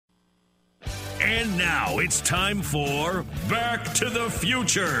And now it's time for Back to the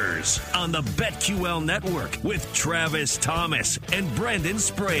Futures on the BetQL Network with Travis Thomas and Brendan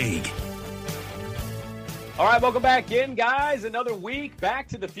Sprague. All right, welcome back in, guys. Another week. Back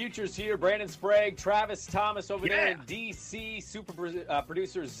to the Futures here. Brandon Sprague, Travis Thomas over there in D.C. Super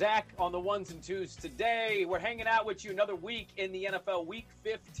producer Zach on the ones and twos today. We're hanging out with you another week in the NFL. Week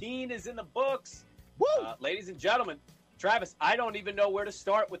 15 is in the books. Ladies and gentlemen, Travis, I don't even know where to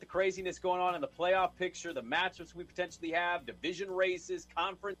start with the craziness going on in the playoff picture, the matchups we potentially have, division races,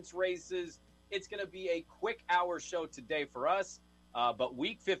 conference races. It's going to be a quick hour show today for us. But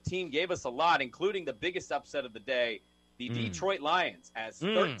Week 15 gave us a lot, including the biggest upset of the day, the Detroit Lions as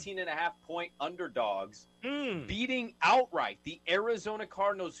 13.5-point underdogs, beating outright the Arizona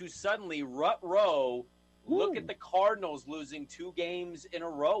Cardinals, who suddenly, look at the Cardinals losing 2 games in a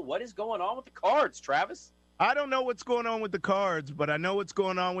row. What is going on with the Cards, Travis? I don't know what's going on with the Cards, but I know what's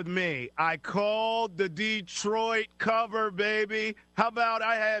going on with me. I called the Detroit cover, baby. How about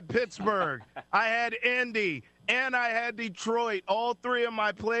I had Pittsburgh, I had Indy, and I had Detroit. All 3 of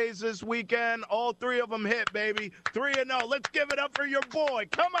my plays this weekend, all 3 of them hit, baby. 3-0. Let's give it up for your boy.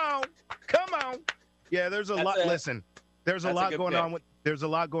 Come on. Yeah, there's a lot. Listen, there's a lot going on with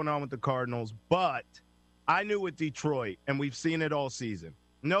the Cardinals, but I knew with Detroit, and we've seen it all season.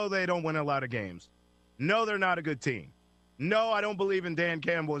 No, they don't win a lot of games. No, they're not a good team. No, I don't believe in Dan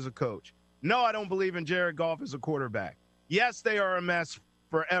Campbell as a coach. No, I don't believe in Jared Goff as a quarterback. Yes, they are a mess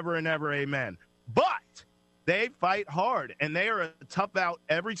forever and ever, amen. But they fight hard, and they are a tough out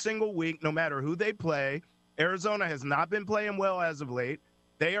every single week, no matter who they play. Arizona has not been playing well as of late.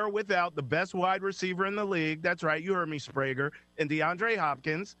 They are without the best wide receiver in the league. That's right, you heard me, Sprager, and DeAndre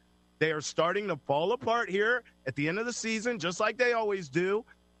Hopkins. They are starting to fall apart here at the end of the season, just like they always do.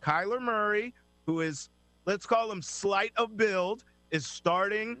 Kyler Murray, who is, let's call him slight of build, is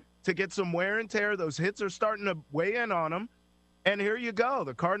starting to get some wear and tear. Those hits are starting to weigh in on him. And here you go.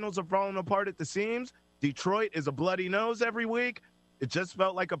 The Cardinals are falling apart at the seams. Detroit is a bloody nose every week. It just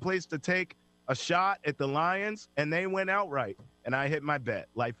felt like a place to take a shot at the Lions, and they went outright. And I hit my bet.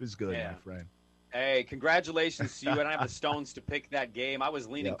 Life is good, my friend. Hey, congratulations to you. And I have the stones to pick that game. I was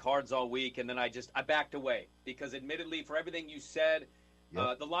leaning Cards all week, and then I backed away because, admittedly, for everything you said,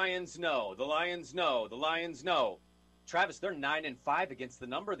 the Lions know. Travis, they're 9-5 against the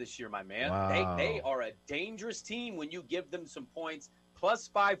number this year, my man. Wow. They are a dangerous team when you give them some points. Plus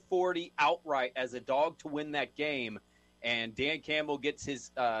 540 outright as a dog to win that game. And Dan Campbell gets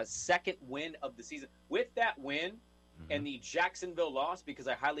his second win of the season. With that win and the Jacksonville loss, because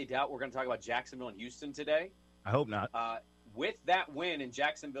I highly doubt we're going to talk about Jacksonville and Houston today. I hope not. With that win and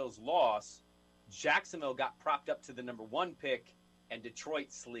Jacksonville's loss, Jacksonville got propped up to the number 1 pick, and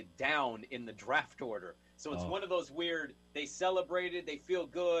Detroit slid down in the draft order. So it's one of those weird, they celebrated, they feel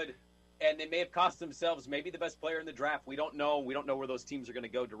good, and they may have cost themselves maybe the best player in the draft. We don't know. We don't know where those teams are going to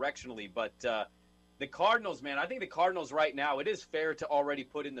go directionally. But the Cardinals, man, I think the Cardinals right now, it is fair to already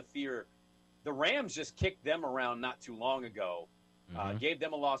put in the fear. The Rams just kicked them around not too long ago. Gave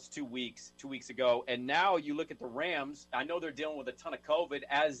them a loss 2 weeks ago. And now you look at the Rams. I know they're dealing with a ton of COVID,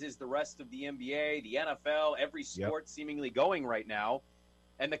 as is the rest of the NBA, the NFL, every sport seemingly going right now.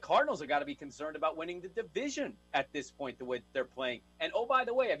 And the Cardinals have got to be concerned about winning the division at this point, the way they're playing. And, oh, by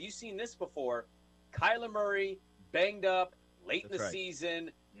the way, have you seen this before? Kyler Murray banged up late in the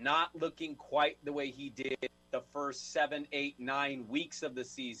season, not looking quite the way he did the first 7, 8, 9 weeks of the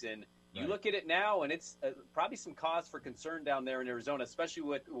season. You look at it now, and it's probably some cause for concern down there in Arizona, especially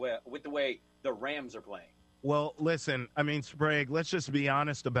with the way the Rams are playing. Well, listen, I mean, Sprague, let's just be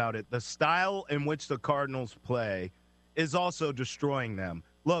honest about it. The style in which the Cardinals play is also destroying them.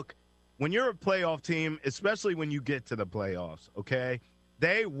 Look, when you're a playoff team, especially when you get to the playoffs, okay,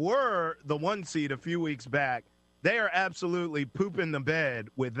 they were the 1 seed a few weeks back. They are absolutely pooping the bed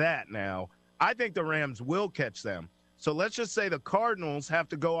with that now. I think the Rams will catch them. So let's just say the Cardinals have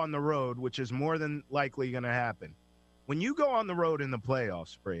to go on the road, which is more than likely going to happen. When you go on the road in the playoffs,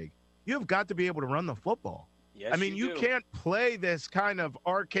 Sprague, you've got to be able to run the football. Yes, I mean, you can't play this kind of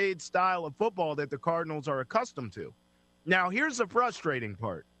arcade style of football that the Cardinals are accustomed to. Now, here's the frustrating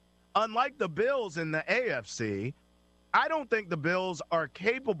part. Unlike the Bills in the AFC, I don't think the Bills are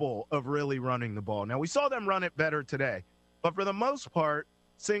capable of really running the ball. Now, we saw them run it better today. But for the most part,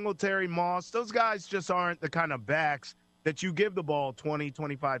 Singletary, Moss, those guys just aren't the kind of backs that you give the ball 20,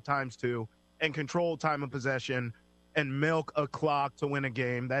 25 times to and control time of possession and milk a clock to win a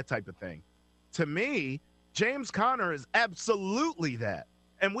game, that type of thing. To me, James Conner is absolutely that.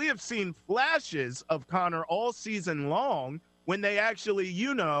 And we have seen flashes of Conner all season long when they actually,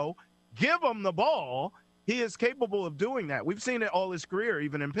 give him the ball. He is capable of doing that. We've seen it all his career,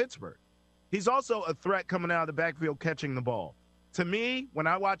 even in Pittsburgh. He's also a threat coming out of the backfield catching the ball. To me, when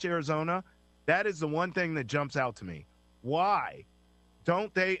I watch Arizona, that is the one thing that jumps out to me. Why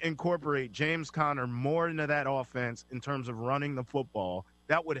don't they incorporate James Conner more into that offense in terms of running the football?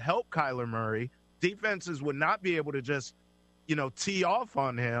 That would help Kyler Murray. Defenses would not be able to just, tee off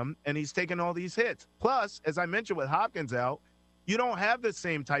on him, and he's taking all these hits. Plus, as I mentioned with Hopkins out, you don't have the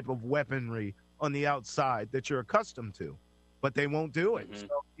same type of weaponry on the outside that you're accustomed to. But they won't do it. So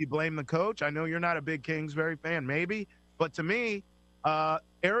you blame the coach. I know you're not a big Kingsbury fan, maybe. But to me,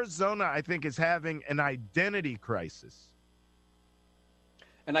 Arizona, I think, is having an identity crisis.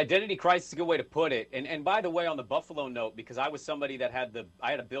 An identity crisis is a good way to put it. And by the way, on the Buffalo note, because I was somebody that had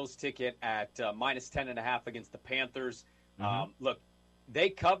a Bills ticket at minus 10.5 against the Panthers. Look, they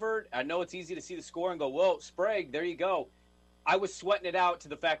covered. I know it's easy to see the score and go, whoa, Sprague, there you go. I was sweating it out to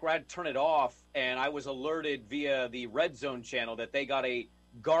the fact where I had to turn it off, and I was alerted via the Red Zone channel that they got a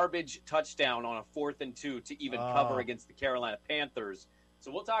garbage touchdown on a 4th and 2 to even cover against the Carolina Panthers.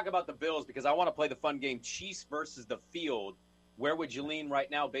 So we'll talk about the Bills because I want to play the fun game, Chiefs versus the field. Where would you lean right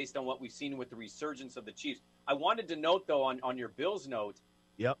now based on what we've seen with the resurgence of the Chiefs? I wanted to note, though, on your Bills note,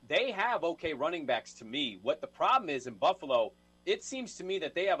 they have okay running backs to me. What the problem is in Buffalo, it seems to me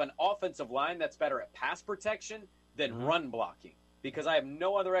that they have an offensive line that's better at pass protection than run blocking, because I have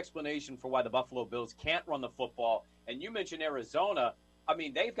no other explanation for why the Buffalo Bills can't run the football. And you mentioned Arizona. I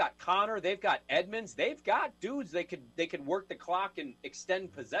mean, they've got Connor, they've got Edmonds, they've got dudes they could work the clock and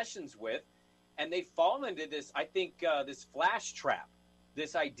extend possessions with, and they fall into this, I think, this flash trap,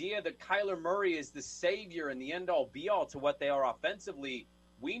 this idea that Kyler Murray is the savior and the end-all, be-all to what they are offensively.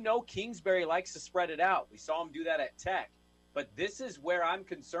 We know Kingsbury likes to spread it out. We saw him do that at Tech. But this is where I'm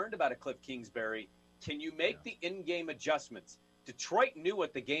concerned about a Cliff Kingsbury. Can you make the in-game adjustments? Detroit knew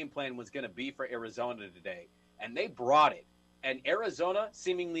what the game plan was going to be for Arizona today, and they brought it. And Arizona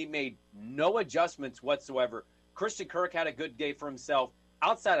seemingly made no adjustments whatsoever. Christian Kirk had a good day for himself.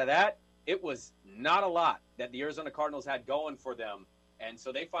 Outside of that, it was not a lot that the Arizona Cardinals had going for them. And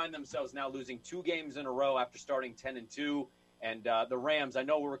so they find themselves now losing 2 games in a row after starting 10-2. And the Rams, I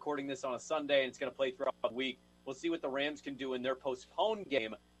know we're recording this on a Sunday, and it's going to play throughout the week. We'll see what the Rams can do in their postponed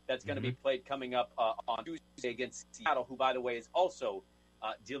game that's going to be played coming up on Tuesday against Seattle, who, by the way, is also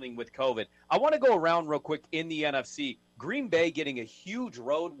dealing with COVID. I want to go around real quick in the NFC. Green Bay getting a huge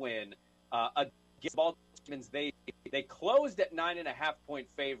road win against Baltimore. They closed at 9.5-point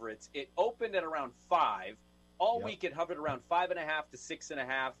favorites. It opened at around 5. All week it hovered around 5.5 to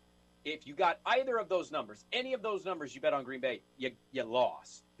 6.5. If you got either of those numbers, any of those numbers you bet on Green Bay, you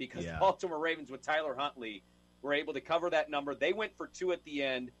lost, because the Baltimore Ravens with Tyler Huntley were able to cover that number. They went for 2 at the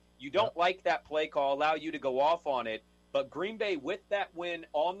end. You don't like that play call, allow you to go off on it. But Green Bay, with that win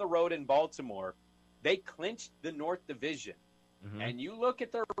on the road in Baltimore, they clinched the North Division. And you look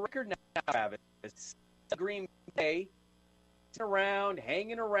at their record now, Travis, Green Bay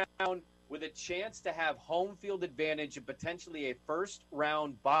hanging around with a chance to have home field advantage and potentially a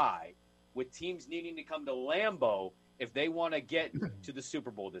first-round bye, with teams needing to come to Lambeau if they want to get to the Super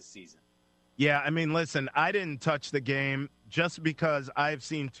Bowl this season. Yeah, I mean, listen, I didn't touch the game just because I've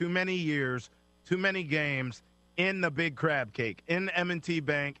seen too many years, too many games in the Big Crab Cake, in M&T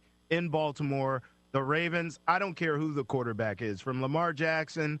Bank, in Baltimore. The Ravens, I don't care who the quarterback is, from Lamar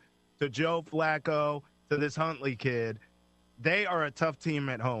Jackson to Joe Flacco to this Huntley kid, they are a tough team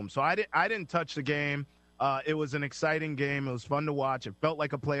at home. So I didn't touch the game. It was an exciting game. It was fun to watch. It felt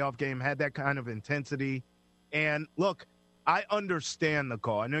like a playoff game, had that kind of intensity. And, look, I understand the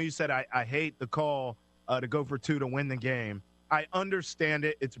call. I know you said I hate the call to go for 2 to win the game. I understand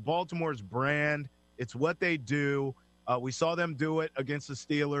it. It's Baltimore's brand. It's what they do. We saw them do it against the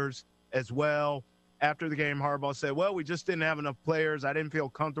Steelers as well. After the game, Harbaugh said, well, we just didn't have enough players. I didn't feel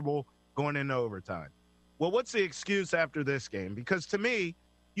comfortable going into overtime. Well, what's the excuse after this game? Because to me,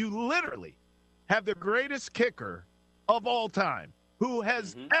 you literally have the greatest kicker of all time who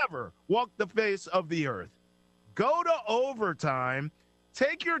has ever walked the face of the earth. Go to overtime,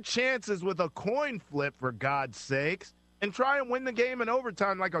 take your chances with a coin flip, for God's sakes, and try and win the game in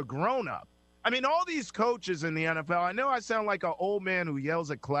overtime like a grown-up. I mean, all these coaches in the NFL, I know I sound like an old man who yells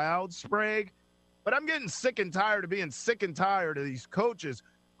at clouds, Sprague, but I'm getting sick and tired of being sick and tired of these coaches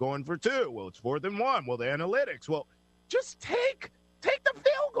going for 2. Well, it's 4th and 1. Well, the analytics. Well, just take the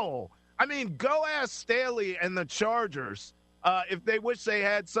field goal. I mean, go ask Staley and the Chargers if they wish they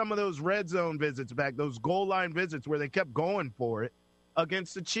had some of those red zone visits back, those goal line visits where they kept going for it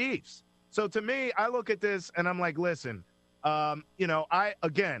against the Chiefs. So to me, I look at this and I'm like, listen, I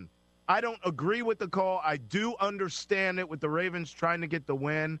don't agree with the call. I do understand it with the Ravens trying to get the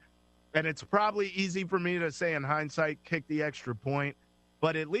win. And it's probably easy for me to say in hindsight, kick the extra point.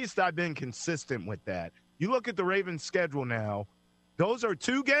 but at least I've been consistent with that. You look at the Ravens' schedule now, those are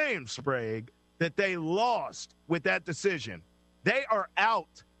 2 games, Sprague, that they lost with that decision. They are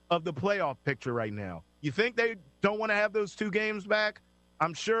out of the playoff picture right now. You think they don't want to have those 2 games back?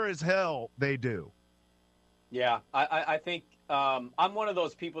 I'm sure as hell they do. Yeah, I think I'm one of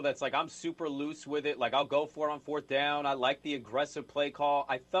those people that's like, I'm super loose with it. Like, I'll go for it on 4th down. I like the aggressive play call.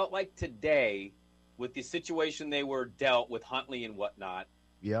 I felt like today, with the situation they were dealt with Huntley and whatnot,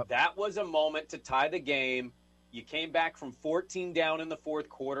 that was a moment to tie the game. You came back from 14 down in the 4th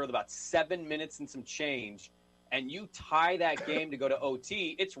quarter with about 7 minutes and some change, and you tie that game to go to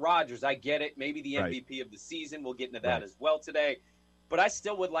OT. It's Rodgers. I get it. Maybe the MVP of the season. We'll get into that as well today. But I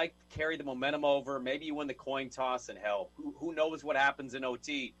still would like to carry the momentum over. Maybe you win the coin toss, and hell, who knows what happens in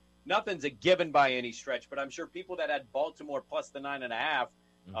OT. Nothing's a given by any stretch, but I'm sure people that had Baltimore plus the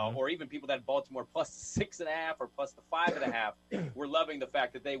 9.5, or even people that had Baltimore plus 6.5 or plus the 5.5, were loving the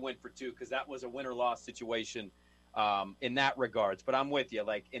fact that they went for 2, because that was a win or loss situation in that regards. But I'm with you.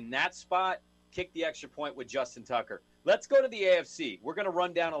 Like, in that spot, kick the extra point with Justin Tucker. Let's go to the AFC. We're going to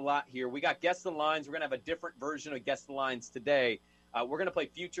run down a lot here. We got Guess the Lines. We're going to have a different version of Guess the Lines today. We're going to play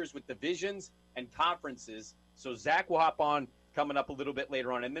futures with divisions and conferences. So Zach will hop on coming up a little bit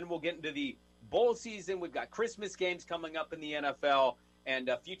later on. And then we'll get into the bowl season. We've got Christmas games coming up in the NFL and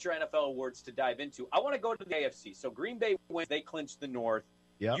future NFL awards to dive into. I want to go to the AFC. So Green Bay wins. They clinched the North.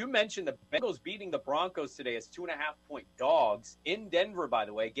 Yep. You mentioned the Bengals beating the Broncos today as 2.5-point dogs in Denver, by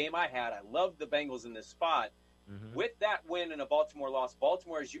the way. Game I had. I loved the Bengals in this spot. With that win and a Baltimore loss,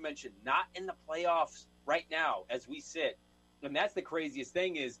 Baltimore, as you mentioned, not in the playoffs right now as we sit. And that's the craziest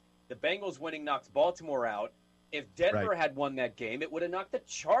thing is the Bengals winning knocks Baltimore out. If Denver had won that game, it would have knocked the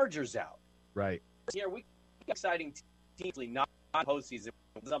Chargers out. Right. Here we exciting teams, not postseason,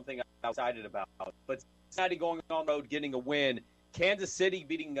 something I'm excited about. But Cincinnati going on the road, getting a win. Kansas City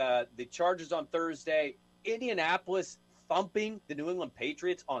beating the Chargers on Thursday. Indianapolis thumping the New England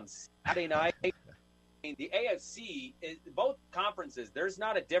Patriots on Saturday night. The AFC, both conferences, there's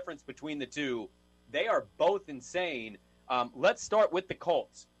not a difference between the two. They are both insane. Let's start with the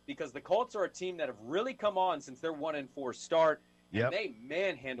Colts, because the Colts are a team that have really come on since their 1-4 start, and they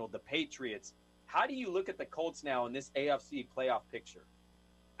manhandled the Patriots. How do you look at the Colts now in this AFC playoff picture?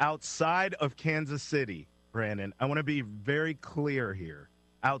 Outside of Kansas City, Brandon, I want to be very clear here.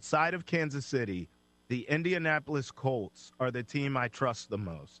 Outside of Kansas City, the Indianapolis Colts are the team I trust the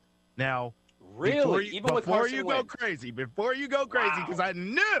most. Now, really? Before you go crazy, because I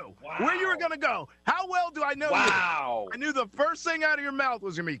knew where you were going to go. How well do I know you? I knew the first thing out of your mouth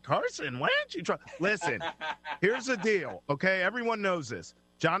was going to be, Carson, why don't you try? Listen, here's the deal, okay? Everyone knows this.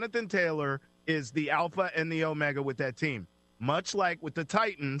 Jonathan Taylor is the alpha and the omega with that team. Much like with the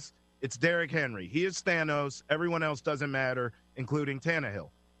Titans, it's Derrick Henry. He is Thanos. Everyone else doesn't matter, including Tannehill.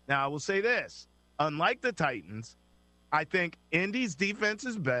 Now, I will say this. Unlike the Titans, I think Indy's defense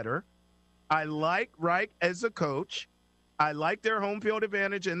is better. I like Reich as a coach. I like their home field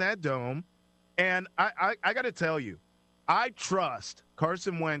advantage in that dome. And I got to tell you, I trust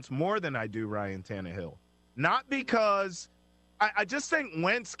Carson Wentz more than I do Ryan Tannehill. Not because I just think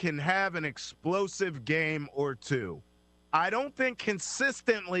Wentz can have an explosive game or two. I don't think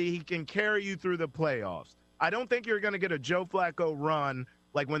consistently he can carry you through the playoffs. I don't think you're going to get a Joe Flacco run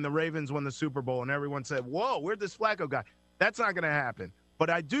like when the Ravens won the Super Bowl and everyone said, whoa, where'd this Flacco guy? That's not going to happen. But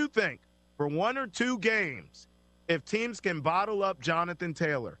I do think for 1 or 2 games, if teams can bottle up Jonathan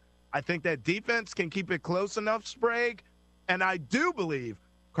Taylor, I think that defense can keep it close enough, Sprague. And I do believe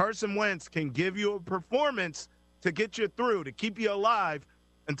Carson Wentz can give you a performance to get you through, to keep you alive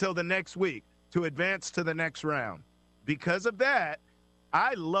until the next week, to advance to the next round. Because of that,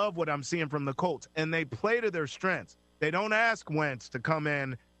 I love what I'm seeing from the Colts, and they play to their strengths. They don't ask Wentz to come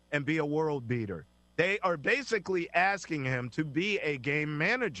in and be a world beater. They are basically asking him to be a game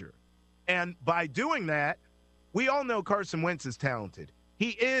manager. And by doing that, we all know Carson Wentz is talented.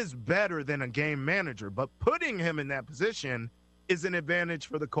 He is better than a game manager, but putting him in that position is an advantage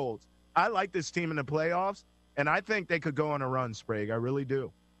for the Colts. I like this team in the playoffs, and I think they could go on a run, Sprague. I really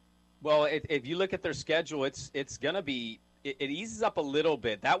do. Well, if you look at their schedule, it's going to be it eases up a little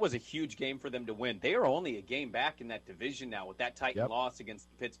bit. That was a huge game for them to win. They are only a game back in that division now with that Titan loss against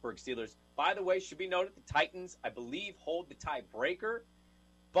the Pittsburgh Steelers. By the way, should be noted, the Titans, I believe, hold the tiebreaker.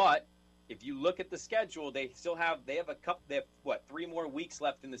 But if you look at the schedule, they have 3 more weeks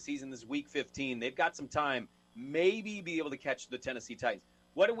left in the season. This is week 15. They've got some time, maybe be able to catch the Tennessee Titans.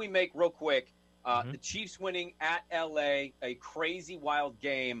 What do we make real quick? The Chiefs winning at L.A., a crazy, wild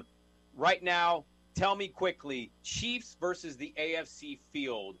game. Right now, tell me quickly, Chiefs versus the AFC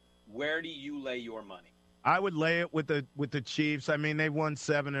field, where do you lay your money? I would lay it with the Chiefs. I mean, they've won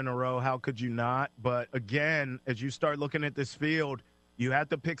 7 in a row. How could you not? But again, as you start looking at this field, you have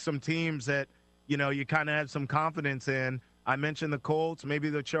to pick some teams that, you kind of have some confidence in. I mentioned the Colts. Maybe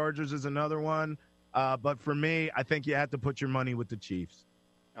the Chargers is another one. But for me, I think you have to put your money with the Chiefs.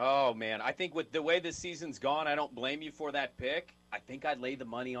 Oh, man. I think with the way this season's gone, I don't blame you for that pick. I think I'd lay the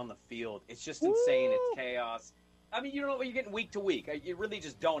money on the field. It's just insane. It's chaos. I mean, you don't know what you're getting week to week. You really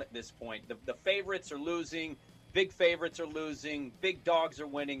just don't at this point. The favorites are losing. Big favorites are losing. Big dogs are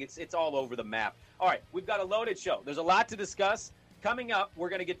winning. It's all over the map. All right, we've got a loaded show. There's a lot to discuss. Coming up, we're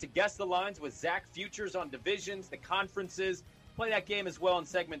going to get to Guess the Lines with Zach Futures on divisions, the conferences. Play that game as well in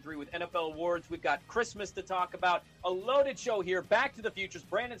segment 3 with NFL awards. We've got Christmas to talk about. A loaded show here. Back to the Futures.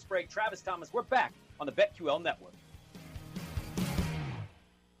 Brandon Sprague, Travis Thomas. We're back on the BetQL Network.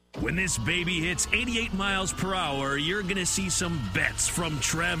 When this baby hits 88 miles per hour, you're going to see some bets from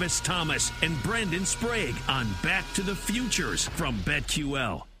Travis Thomas and Brandon Sprague on Back to the Futures from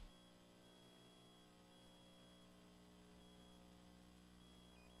BetQL.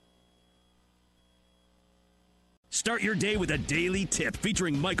 Start your day with a daily tip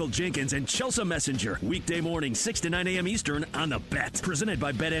featuring Michael Jenkins and Chelsea Messenger. Weekday morning, 6 to 9 a.m. Eastern on The Bet. Presented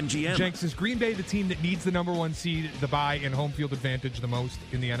by BetMGM. Jenks, is Green Bay the team that needs the number 1 seed, the bye, and home field advantage the most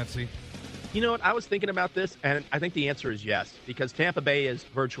in the NFC? You know what? I was thinking about this, and I think the answer is yes, because Tampa Bay is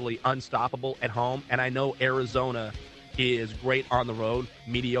virtually unstoppable at home, and I know Arizona is great on the road,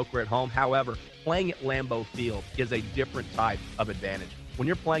 mediocre at home. However, playing at Lambeau Field is a different type of advantage. When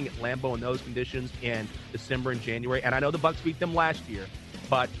you're playing at Lambeau in those conditions in December and January, and I know the Bucs beat them last year,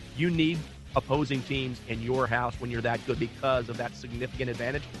 but you need opposing teams in your house when you're that good because of that significant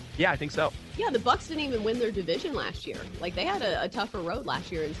advantage. Yeah, I think so. Yeah, the Bucs didn't even win their division last year. Like, they had a tougher road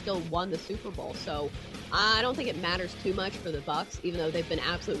last year and still won the Super Bowl. So I don't think it matters too much for the Bucs, even though they've been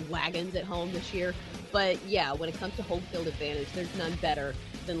absolute wagons at home this year. But yeah, when it comes to home field advantage, there's none better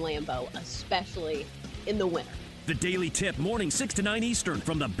than Lambeau, especially in the winter. The Daily Tip, morning 6 to 9 Eastern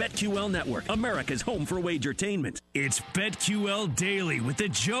from the BetQL Network, America's home for wagertainment. It's BetQL Daily with the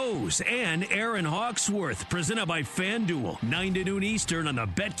Joes and Aaron Hawksworth, presented by FanDuel, 9 to noon Eastern on the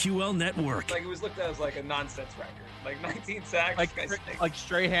BetQL Network. Like, it was looked at as like a nonsense record. Like 19 sacks. Like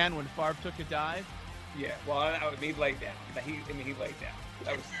Strahan when Favre took a dive? Yeah, well, he laid down. He laid down.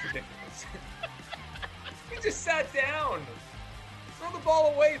 That was ridiculous. He just sat down. Throw the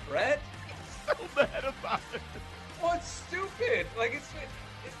ball away, Brett. So mad about it. Well, it's stupid. Like,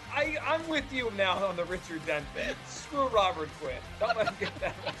 I'm with you now on the Richard Dent thing. Screw Robert Quinn. Don't let him get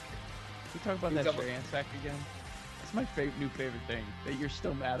that one. Can we talk about that Strahan sack again? That's my new favorite thing, that you're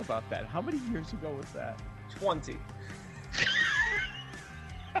still mad about that. How many years ago was that? 20.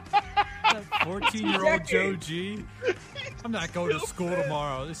 14-year-old Joe G. I'm not going to school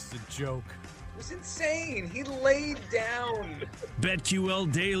tomorrow. This is a joke. It was insane. He laid down.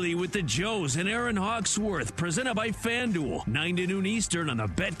 BetQL Daily with the Joes and Aaron Hawksworth, presented by FanDuel, 9 to noon Eastern on the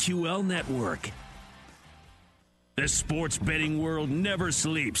BetQL Network. The sports betting world never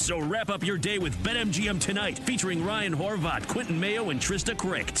sleeps, so wrap up your day with BetMGM Tonight, featuring Ryan Horvath, Quentin Mayo, and Trista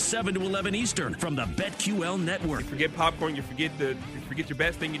Crick, 7 to 11 Eastern from the BetQL Network. You forget popcorn, you forget your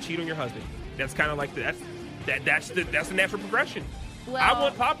best thing, you cheat on your husband. That's kind of like that's the natural progression. Well, I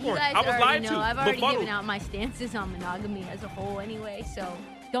want popcorn. I was lied to. I've already given out my stances on monogamy as a whole anyway, so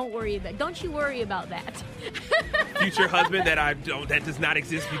don't you worry about that. Future husband that does not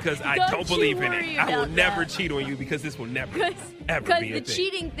exist because I don't believe in it. I will never cheat on you because this will never ever be a thing. Because the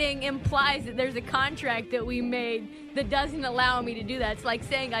cheating thing implies that there's a contract that we made that doesn't allow me to do that. It's like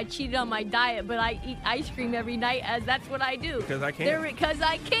saying I cheated on my diet, but I eat ice cream every night as that's what I do. Because I can. Because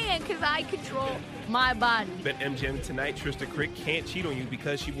I control my body. BetMGM Tonight, Trista Crick can't cheat on you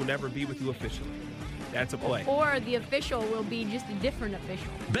because she will never be with you officially. That's a play. Or the official will be just a different official.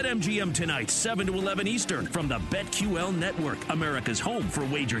 BetMGM Tonight, 7 to 11 Eastern from the BetQL Network, America's home for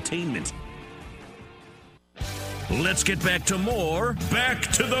wagertainment. Let's get back to more Back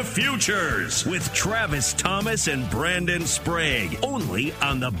to the Futures with Travis Thomas and Brandon Sprague, only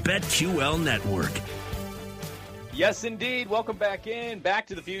on the BetQL Network. Yes, indeed. Welcome back in. Back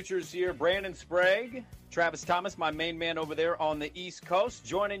to the Futures here. Brandon Sprague, Travis Thomas, my main man over there on the East Coast,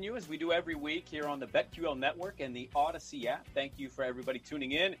 joining you as we do every week here on the BetQL Network and the Odyssey app. Thank you for everybody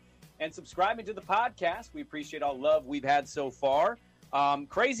tuning in and subscribing to the podcast. We appreciate all the love we've had so far.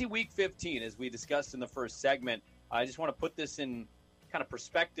 Crazy week 15, as we discussed in the first segment. I just want to put this in kind of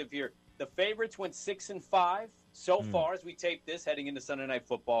perspective here. The favorites went 6-5 so far as we tape this heading into Sunday Night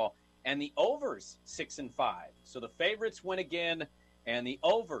Football, and the overs 6-5. So the favorites win again, and the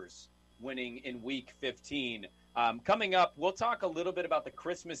overs winning in week 15. Coming up, we'll talk a little bit about the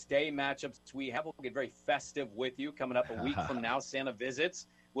Christmas Day matchups we have. We'll get very festive with you. Coming up a week from now, Santa visits.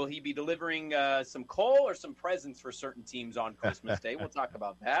 Will he be delivering some coal or some presents for certain teams on Christmas Day? We'll talk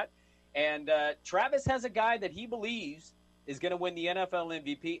about that. And Travis has a guy that he believes is going to win the NFL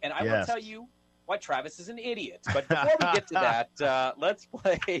MVP, and I will tell you why Travis is an idiot. But before we get to that, let's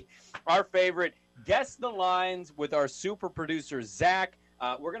play our favorite Guess the Lines with our super producer, Zach.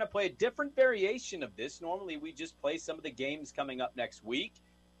 We're going to play a different variation of this. Normally, we just play some of the games coming up next week.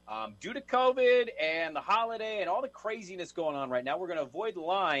 Due to COVID and the holiday and all the craziness going on right now, we're going to avoid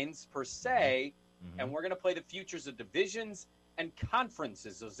lines per se, and we're going to play the futures of divisions and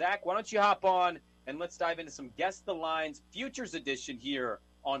conferences. So, Zach, why don't you hop on and let's dive into some Guess the Lines Futures Edition here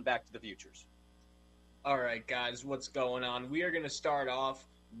on Back to the Futures. All right, guys, what's going on? We are going to start off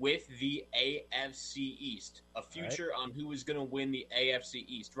with the AFC East, a future on who is going to win the AFC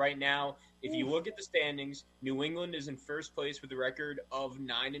East. Right now, if you look at the standings, New England is in first place with a record of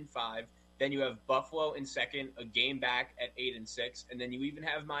 9-5. Then you have Buffalo in second, a game back at 8-6, and then you even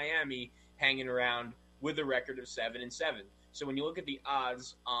have Miami hanging around with a record of 7-7. So when you look at the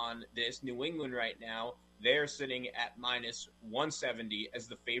odds on this, New England right now, they're sitting at minus 170 as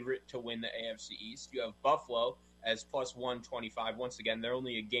the favorite to win the AFC East. You have Buffalo as plus 125. Once again, they're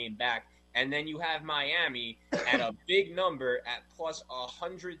only a game back. And then you have Miami at a big number at plus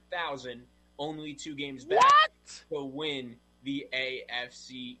 100,000, only 2 games back to win the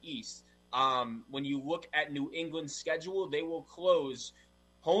AFC East. When you look at New England's schedule, they will close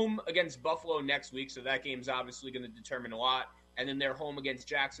home against Buffalo next week, so that game's obviously going to determine a lot. And then they're home against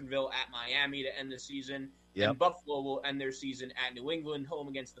Jacksonville, at Miami to end the season. And Buffalo will end their season at New England, home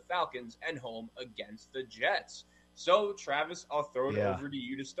against the Falcons, and home against the Jets. So, Travis, I'll throw it over to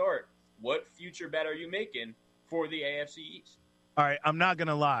you to start. What future bet are you making for the AFC East? All right, I'm not going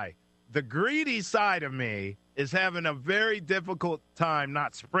to lie. The greedy side of me is having a very difficult time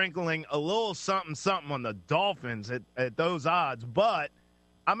not sprinkling a little something on the Dolphins at those odds. But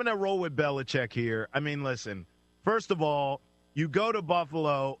I'm going to roll with Belichick here. I mean, listen, first of all, you go to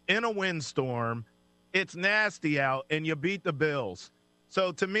Buffalo in a windstorm, it's nasty out, and you beat the Bills.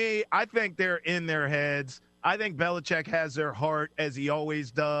 So to me, I think they're in their heads. I think Belichick has their heart, as he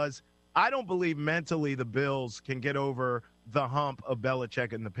always does. I don't believe mentally the Bills can get over the hump of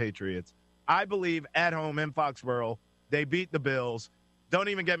Belichick and the Patriots. I believe at home in Foxborough, they beat the Bills. Don't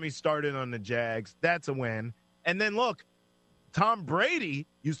even get me started on the Jags. That's a win. And then, look, Tom Brady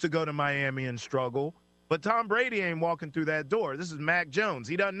used to go to Miami and struggle. But Tom Brady ain't walking through that door. This is Mac Jones.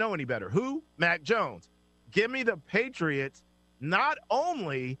 He doesn't know any better. Who? Mac Jones. Give me the Patriots not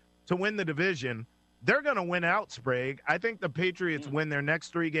only to win the division, they're going to win out, Sprague. I think the Patriots win their next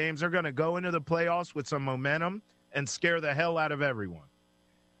 3 games. They're going to go into the playoffs with some momentum and scare the hell out of everyone.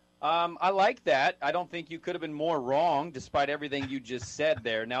 I like that. I don't think you could have been more wrong, despite everything you just said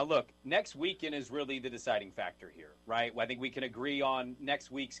there. Now, look, next weekend is really the deciding factor here, right? I think we can agree on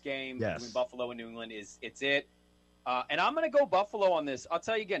next week's game between Buffalo and New England it's it. And I'm going to go Buffalo on this. I'll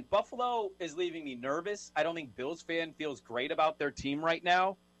tell you again, Buffalo is leaving me nervous. I don't think Bills fan feels great about their team right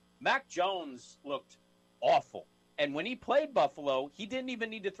now. Mac Jones looked awful. And when he played Buffalo, he didn't even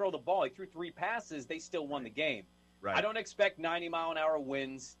need to throw the ball. He threw 3 passes. They still won the game. Right. I don't expect 90-mile-an-hour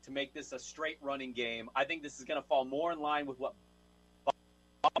winds to make this a straight running game. I think this is going to fall more in line with what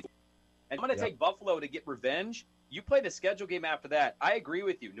Buffalo. And I'm going to take Buffalo to get revenge. You play the schedule game after that. I agree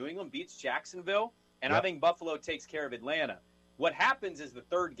with you. New England beats Jacksonville, and I think Buffalo takes care of Atlanta. What happens is the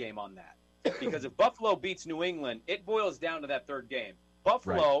third game on that. Because if Buffalo beats New England, it boils down to that third game.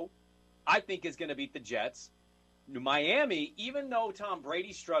 Buffalo, I think, is going to beat the Jets. Miami, even though Tom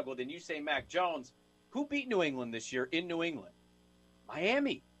Brady struggled, and you say Mac Jones, who beat New England this year in New England?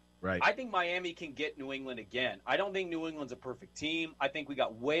 Miami. Right. I think Miami can get New England again. I don't think New England's a perfect team. I think we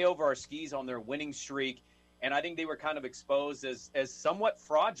got way over our skis on their winning streak, and I think they were kind of exposed as somewhat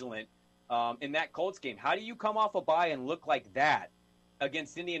fraudulent in that Colts game. How do you come off a bye and look like that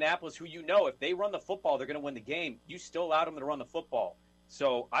against Indianapolis, who you know if they run the football, they're going to win the game? You still allowed them to run the football.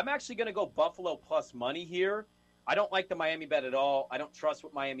 So I'm actually going to go Buffalo plus money here. I don't like the Miami bet at all. I don't trust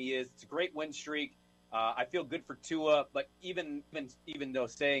what Miami is. It's a great win streak. I feel good for Tua, but even though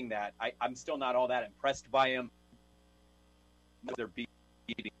saying that, I'm still not all that impressed by him. They're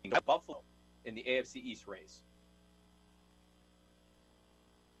beating Buffalo in the AFC East race.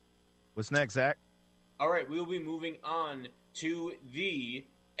 What's next, Zach? All right, we'll be moving on to the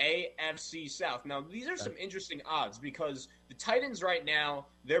AFC South. Now, these are some interesting odds because the Titans right now,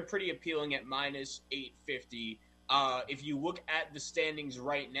 they're pretty appealing at minus 850. If you look at the standings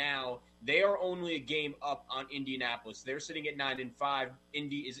right now, they are only a game up on Indianapolis. They're sitting at 9-5.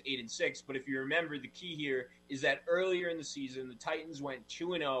 Indy is 8-6. But if you remember, the key here is that earlier in the season, the Titans went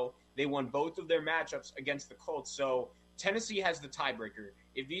 2-0. They won both of their matchups against the Colts. So Tennessee has the tiebreaker.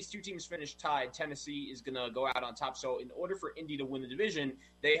 If these two teams finish tied, Tennessee is going to go out on top. So in order for Indy to win the division,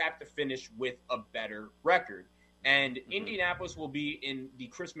 they have to finish with a better record. And Indianapolis will be in the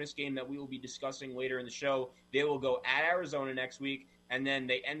Christmas game that we will be discussing later in the show. They will go at Arizona next week, and then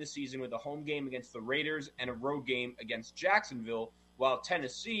they end the season with a home game against the Raiders and a road game against Jacksonville. While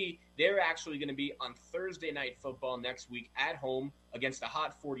Tennessee, they're actually going to be on Thursday Night Football next week at home against a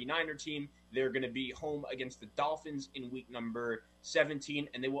hot 49er team. They're going to be home against the Dolphins in week number 17,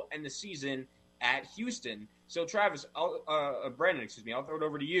 and they will end the season at Houston. So, Travis, Brandon, I'll throw it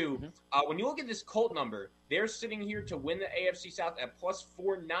over to you. When you look at this Colt number, they're sitting here to win the AFC South at plus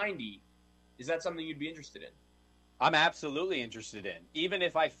 490. Is that something you'd be interested in? I'm absolutely interested in. Even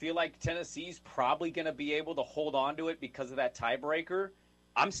if I feel like Tennessee's probably going to be able to hold on to it because of that tiebreaker,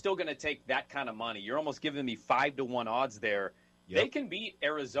 I'm still going to take that kind of money. You're almost giving me 5-1 odds there. Yep. They can beat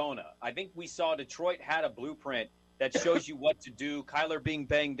Arizona. I think we saw Detroit had a blueprint that shows you what to do. Kyler being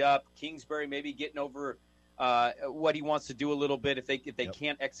banged up, Kingsbury maybe getting over what he wants to do a little bit if they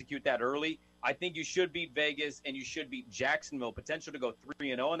can't execute that early. I think you should beat Vegas and you should beat Jacksonville, potential to go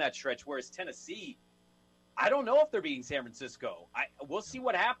 3-0 in that stretch, whereas Tennessee, I don't know if they're beating San Francisco. We'll see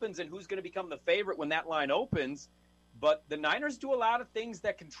what happens and who's going to become the favorite when that line opens. But the Niners do a lot of things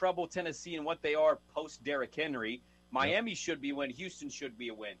that can trouble Tennessee and what they are post Derrick Henry. Miami should be a win. Houston should be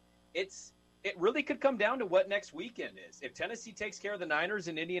a win. It really could come down to what next weekend is. If Tennessee takes care of the Niners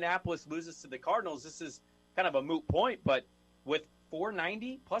and Indianapolis loses to the Cardinals, this is kind of a moot point. But with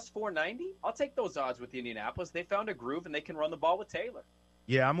 490, plus 490, I'll take those odds with Indianapolis. They found a groove, and they can run the ball with Taylor.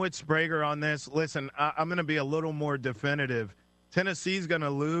 Yeah, I'm with Sprague on this. Listen, I'm going to be a little more definitive. Tennessee's going to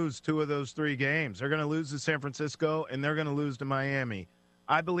lose 2 of those 3 games. They're going to lose to San Francisco, and they're going to lose to Miami.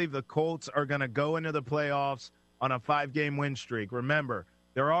 I believe the Colts are going to go into the playoffs on a 5-game win streak. Remember,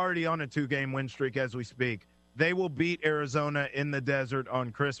 they're already on a 2-game win streak as we speak. They will beat Arizona in the desert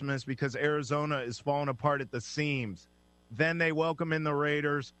on Christmas because Arizona is falling apart at the seams. Then they welcome in the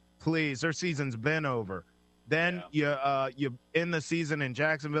Raiders. Please, their season's been over. Then you end the season in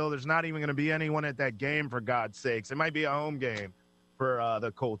Jacksonville. There's not even going to be anyone at that game, for God's sakes. It might be a home game for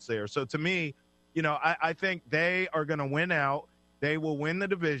the Colts there. So to me, I think they are going to win out. They will win the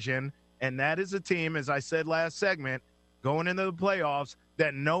division, and that is a team, as I said last segment, going into the playoffs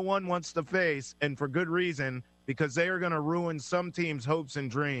that no one wants to face, and for good reason, because they are going to ruin some teams' hopes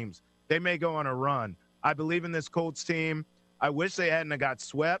and dreams. They may go on a run. I believe in this Colts team. I wish they hadn't got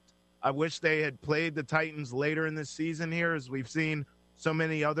swept. I wish they had played the Titans later in this season here, as we've seen so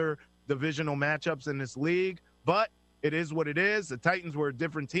many other divisional matchups in this league. But it is what it is. The Titans were a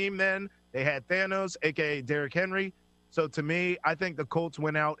different team then. They had Thanos, a.k.a. Derrick Henry. So to me, I think the Colts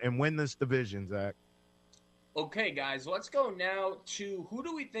win out and win this division, Zach. Okay, guys, let's go now to who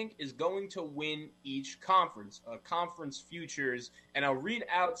do we think is going to win each conference, conference futures. And I'll read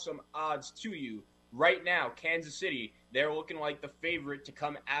out some odds to you. Right now, Kansas City, they're looking like the favorite to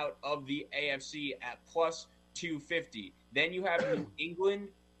come out of the AFC at plus 250. Then you have New England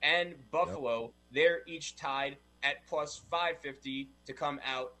and Buffalo. Yep. They're each tied at plus 550 to come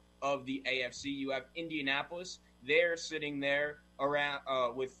out of the AFC. You have Indianapolis. They're sitting there around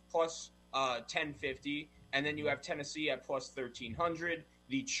with plus 1050. And then you have Tennessee at plus 1,300.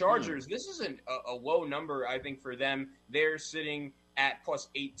 The Chargers, this isn't a low number, I think, for them. They're sitting at plus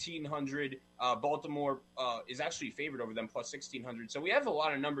 1,800. Baltimore is actually favored over them, plus 1,600. So we have a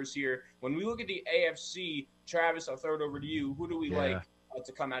lot of numbers here. When we look at the AFC, Travis, I'll throw it over to you. Who do we like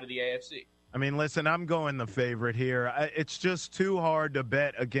to come out of the AFC? I mean, listen, I'm going the favorite here. It's just too hard to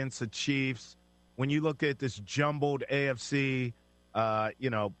bet against the Chiefs when you look at this jumbled AFC,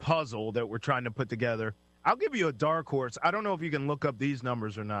 puzzle that we're trying to put together. I'll give you a dark horse. I don't know if you can look up these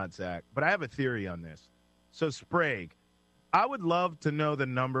numbers or not, Zach, but I have a theory on this. So, Sprague, I would love to know the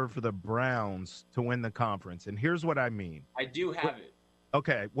number for the Browns to win the conference, and here's what I mean. I do have it.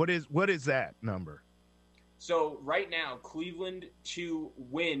 Okay, what is that number? So right now, Cleveland to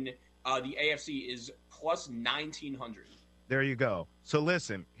win the AFC is plus 1,900. There you go. So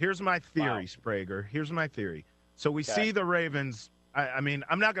listen, here's my theory, Sprague. Here's my theory. So we see the Ravens. I mean,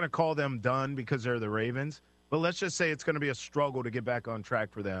 I'm not going to call them done because they're the Ravens, but let's just say it's going to be a struggle to get back on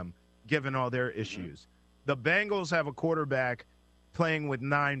track for them, given all their issues. The Bengals have a quarterback playing with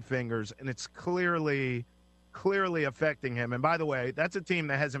 9 fingers, and it's clearly affecting him. And by the way, that's a team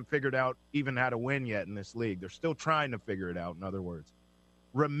that hasn't figured out even how to win yet in this league. They're still trying to figure it out, in other words.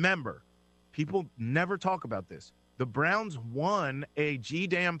 Remember, people never talk about this. The Browns won a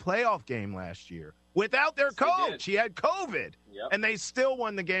G-damn playoff game last year without their coach. He had COVID. Yep. And they still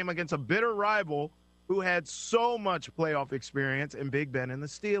won the game against a bitter rival who had so much playoff experience in Big Ben and the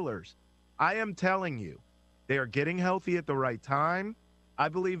Steelers. I am telling you, they are getting healthy at the right time. I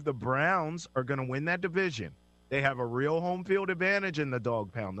believe the Browns are going to win that division. They have a real home field advantage in the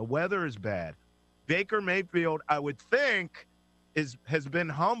dog pound. The weather is bad. Baker Mayfield, I would think, has been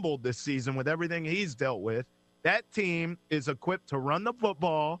humbled this season with everything he's dealt with. That team is equipped to run the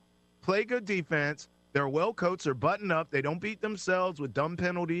football, play good defense. They're well coached. They're buttoned up. They don't beat themselves with dumb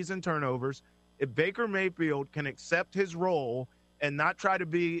penalties and turnovers. If Baker Mayfield can accept his role and not try to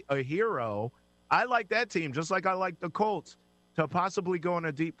be a hero, I like that team, just like I like the Colts, to possibly go on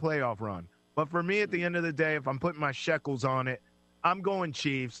a deep playoff run. But for me, at the end of the day, if I'm putting my shekels on it, I'm going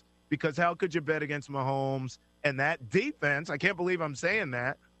Chiefs, because how could you bet against Mahomes and that defense? I can't believe I'm saying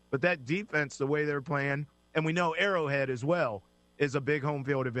that, but that defense, the way they're playing, and we know Arrowhead as well is a big home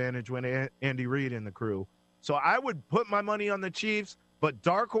field advantage when Andy Reid and the crew. So I would put my money on the Chiefs, but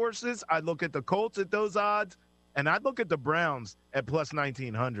dark horses, I'd look at the Colts at those odds, and I'd look at the Browns at plus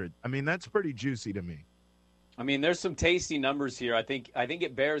 1,900. I mean, that's pretty juicy to me. I mean, there's some tasty numbers here. I think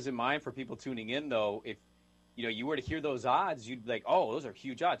it bears in mind for people tuning in, though, if you were to hear those odds, you'd be like, oh, those are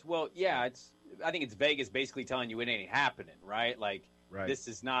huge odds. Well, yeah, I think it's Vegas basically telling you it ain't happening, right? Like, This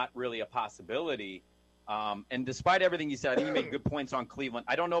is not really a possibility. And despite everything you said, I think you made good points on Cleveland.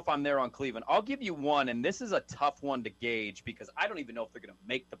 I don't know if I'm there on Cleveland. I'll give you one, and this is a tough one to gauge because I don't even know if they're going to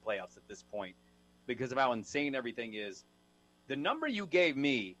make the playoffs at this point because of how insane everything is. The number you gave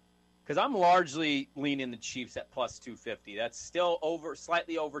me, because I'm largely leaning the Chiefs at plus 250. That's still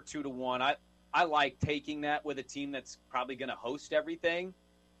slightly over 2-1. I like taking that with a team that's probably going to host everything.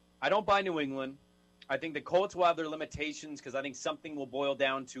 I don't buy New England. I think the Colts will have their limitations because I think something will boil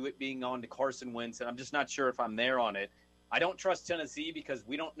down to it being on to Carson Wentz, and I'm just not sure if I'm there on it. I don't trust Tennessee because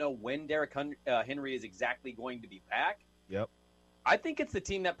we don't know when Derrick Henry is exactly going to be back. Yep. I think it's the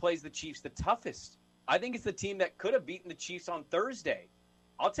team that plays the Chiefs the toughest. I think it's the team that could have beaten the Chiefs on Thursday.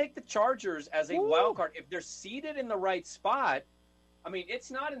 I'll take the Chargers as a wild card. If they're seated in the right spot, I mean,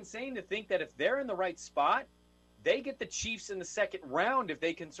 it's not insane to think that if they're in the right spot, they get the Chiefs in the second round if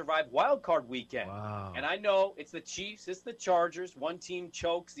they can survive wild card weekend. Wow. And I know it's the Chiefs, it's the Chargers. One team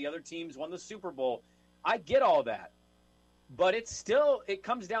chokes, the other team's won the Super Bowl. I get all that. But it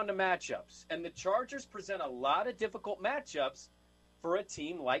comes down to matchups. And the Chargers present a lot of difficult matchups for a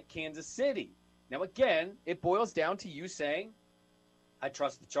team like Kansas City. Now, again, it boils down to you saying, I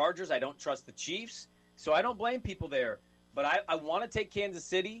trust the Chargers, I don't trust the Chiefs. So I don't blame people there. But I want to take Kansas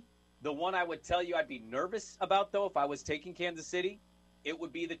City. The one I would tell you I'd be nervous about, though, if I was taking Kansas City, it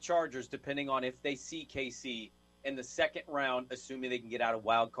would be the Chargers, depending on if they see KC in the second round, assuming they can get out of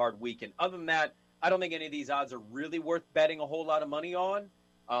wild card weekend. Other than that, I don't think any of these odds are really worth betting a whole lot of money on.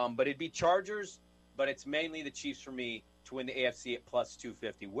 But it'd be Chargers, but it's mainly the Chiefs for me to win the AFC at plus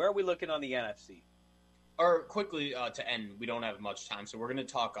 250. Where are we looking on the NFC? Or quickly to end, we don't have much time, so we're going to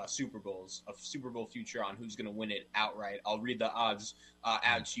talk Super Bowls, a Super Bowl future on who's going to win it outright. I'll read the odds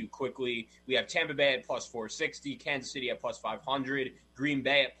out to you quickly. We have Tampa Bay at plus 460, Kansas City at plus 500, Green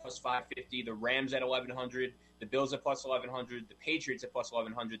Bay at plus 550, the Rams at 1,100, the Bills at plus 1,100, the Patriots at plus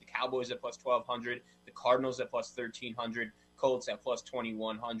 1,100, the Cowboys at plus 1,200, the Cardinals at plus 1,300, Colts at plus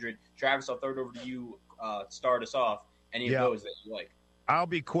 2,100. Travis, I'll throw it over to you. Start us off. Any of those that you like? I'll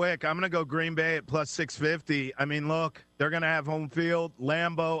be quick. I'm going to go Green Bay at plus 650. I mean, look, they're going to have home field.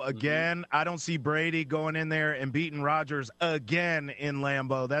 Lambeau again. Mm-hmm. I don't see Brady going in there and beating Rodgers again in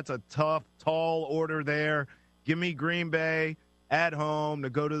Lambeau. That's a tough, tall order there. Give me Green Bay at home to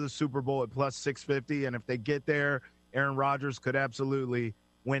go to the Super Bowl at plus 650. And if they get there, Aaron Rodgers could absolutely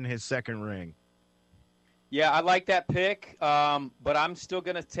win his second ring. Yeah, I like that pick, but I'm still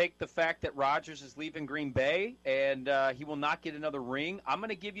going to take the fact that Rodgers is leaving Green Bay, and he will not get another ring. I'm going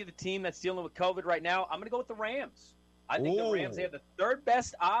to give you the team that's dealing with COVID right now. I'm going to go with the Rams. I think the Rams have the third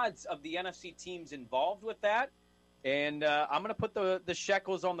best odds of the NFC teams involved with that, and I'm going to put the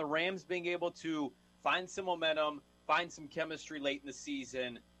shekels on the Rams being able to find some momentum, find some chemistry late in the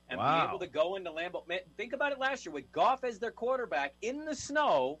season, and be able to go into Lambeau. Man, think about it last year with Goff as their quarterback in the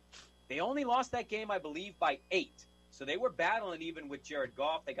snow. They only lost that game, I believe, by 8. So they were battling even with Jared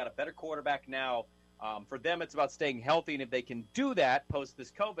Goff. They got a better quarterback now. For them, it's about staying healthy, and if they can do that post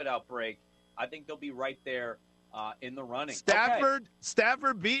this COVID outbreak, I think they'll be right there in the running. Stafford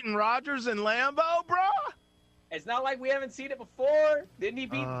beating Rodgers in Lambeau, bro? It's not like we haven't seen it before. Didn't he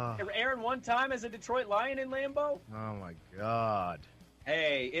beat Aaron one time as a Detroit Lion in Lambeau? Oh, my God.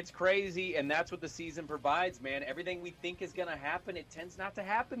 Hey, it's crazy, and that's what the season provides, man. Everything we think is going to happen, it tends not to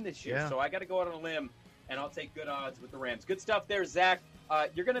happen this year. Yeah. So I got to go out on a limb and I'll take good odds with the Rams. Good stuff there, Zach.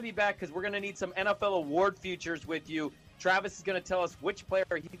 You're going to be back because we're going to need some NFL award futures with you. Travis is going to tell us which player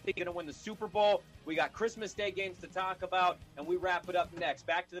he thinks is going to win the Super Bowl. We got Christmas Day games to talk about, and we wrap it up next.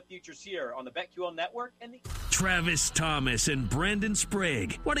 Back to the Futures here on the BetQL Network. And Travis Thomas and Brandon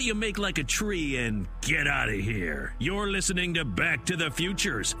Sprague. Why don't you make like a tree and get out of here? You're listening to Back to the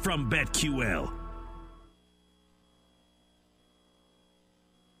Futures from BetQL.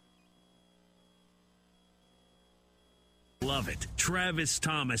 Love it. Travis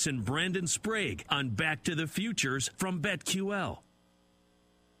Thomas and Brandon Sprague on Back to the Futures from BetQL.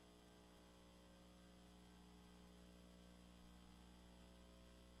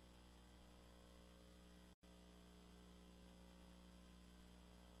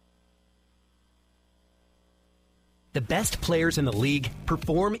 The best players in the league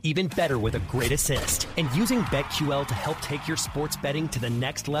perform even better with a great assist. And using BetQL to help take your sports betting to the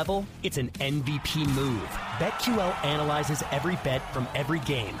next level, it's an MVP move. BetQL analyzes every bet from every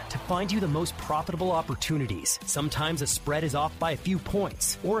game to find you the most profitable opportunities. Sometimes a spread is off by a few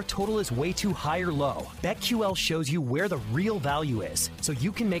points, or a total is way too high or low. BetQL shows you where the real value is, so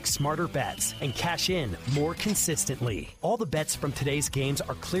you can make smarter bets and cash in more consistently. All the bets from today's games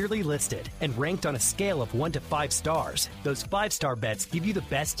are clearly listed and ranked on a scale of 1 to 5 stars. Those 5-star bets give you the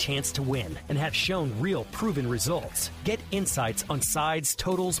best chance to win and have shown real proven results. Get insights on sides,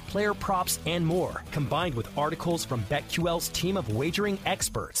 totals, player props, and more, combined with articles from BetQL's team of wagering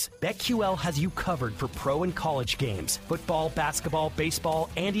experts. BetQL has you covered for pro and college games, football, basketball, baseball,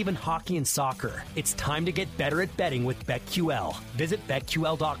 and even hockey and soccer. It's time to get better at betting with BetQL. Visit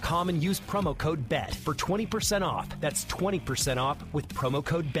BetQL.com and use promo code BET for 20% off. That's 20% off with promo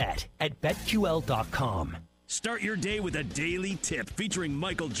code BET at BetQL.com. Start your day with a daily tip featuring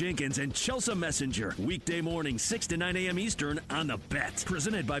Michael Jenkins and Chelsea Messenger. Weekday morning, 6 to 9 a.m. Eastern on The Bet.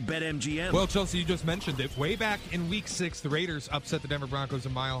 Presented by BetMGM. Well, Chelsea, you just mentioned it. Way back in Week 6, the Raiders upset the Denver Broncos a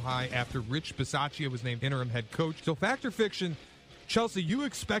mile high after Rich Bisaccia was named interim head coach. So fact or fiction, Chelsea, you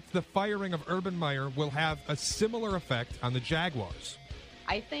expect the firing of Urban Meyer will have a similar effect on the Jaguars?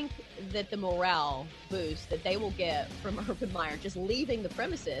 I think that the morale boost that they will get from Urban Meyer just leaving the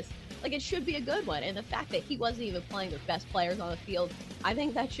premises, like, it should be a good one. And the fact that he wasn't even playing their best players on the field, I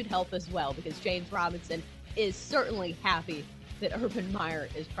think that should help as well, because James Robinson is certainly happy that Urban Meyer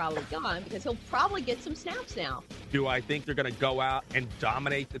is probably gone, because he'll probably get some snaps now. Do I think they're going to go out and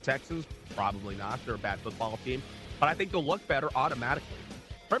dominate the Texans? Probably not. They're a bad football team. But I think they'll look better automatically.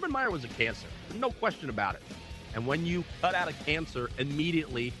 Urban Meyer was a cancer. There's no question about it. And when you cut out a cancer,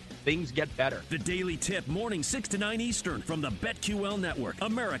 immediately things get better. The Daily Tip, morning 6 to 9 Eastern from the BetQL Network,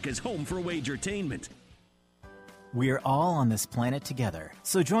 America's home for wagertainment. We're all on this planet together,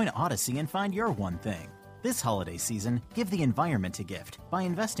 so join Odyssey and find your one thing. This holiday season, give the environment a gift by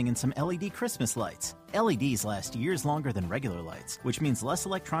investing in some LED Christmas lights. LEDs last years longer than regular lights, which means less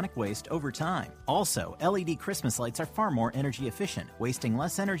electronic waste over time. Also, LED Christmas lights are far more energy efficient, wasting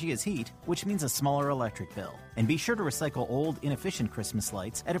less energy as heat, which means a smaller electric bill. And be sure to recycle old, inefficient Christmas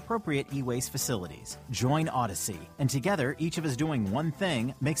lights at appropriate e-waste facilities. Join Odyssey, and together, each of us doing one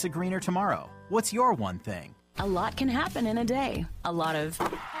thing makes a greener tomorrow. What's your one thing? A lot can happen in a day. A lot of,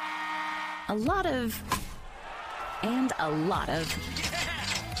 and a lot of.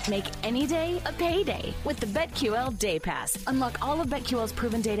 Make any day a payday with the BetQL Day Pass. Unlock all of BetQL's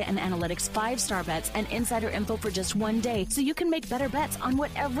proven data and analytics, 5-star bets, and insider info for just one day, so you can make better bets on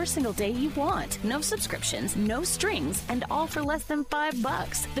whatever single day you want. No subscriptions, no strings, and all for less than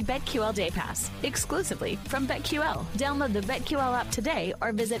 $5. The BetQL Day Pass, exclusively from BetQL. Download the BetQL app today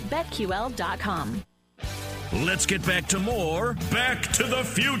or visit BetQL.com. Let's get back to more Back to the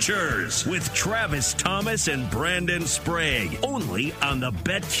Futures with Travis Thomas and Brandon Sprague, only on the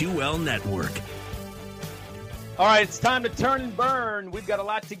BetQL Network. All right, it's time to turn and burn. We've got a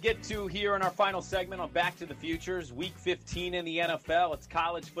lot to get to here in our final segment on Back to the Futures. Week 15 in the NFL. It's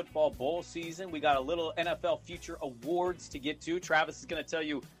college football bowl season. We got a little NFL Future Awards to get to. Travis is going to tell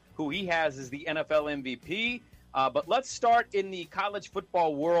you who he has as the NFL MVP. But let's start in the college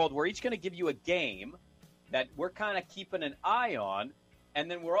football world. We're each going to give you a game that we're kind of keeping an eye on, and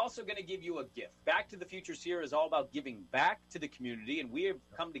then we're also going to give you a gift. Back to the Futures here is all about giving back to the community, and we have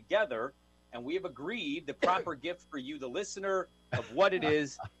come together, and we have agreed the proper gift for you, the listener, of what it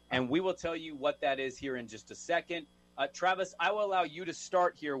is, and we will tell you what that is here in just a second. Travis, I will allow you to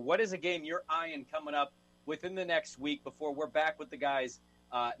start here. What is a game you're eyeing coming up within the next week before we're back with the guys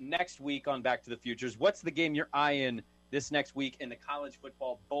next week on Back to the Futures? What's the game you're eyeing this next week in the college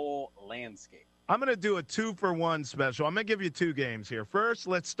football bowl landscape? I'm going to do a 2-for-1 special. I'm going to give you two games here. First,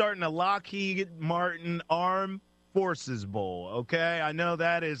 let's start in the Lockheed Martin Arm Forces Bowl, okay? I know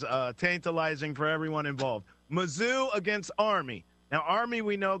that is tantalizing for everyone involved. Mizzou against Army. Now, Army,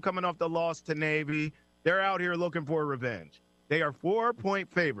 we know, coming off the loss to Navy, they're out here looking for revenge. They are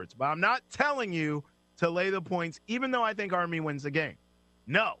 4-point favorites, but I'm not telling you to lay the points, even though I think Army wins the game.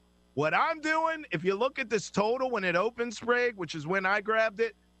 No. What I'm doing, if you look at this total when it opened, Sprague, which is when I grabbed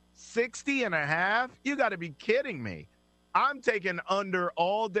it, 60.5, you got to be kidding me. I'm taking under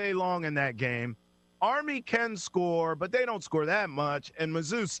all day long in that game. Army can score, but they don't score that much, and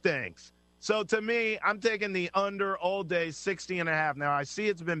Mizzou stinks. So to me, I'm taking the under all day, 60.5. Now, I see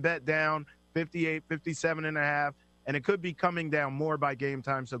it's been bet down, 58, 57.5, and it could be coming down more by game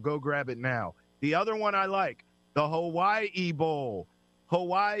time, so go grab it now. The other one I like, the Hawaii Bowl.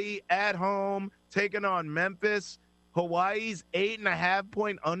 Hawaii at home, taking on Memphis. Hawaii's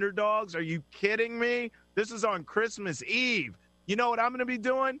 8.5-point underdogs. Are you kidding me? This is on Christmas Eve. You know what I'm going to be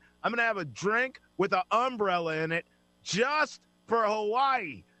doing? I'm going to have a drink with an umbrella in it just for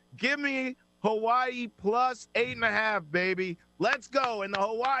Hawaii. Give me Hawaii plus 8.5, baby. Let's go in the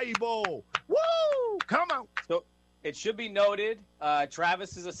Hawaii Bowl. Woo! Come on. So it should be noted,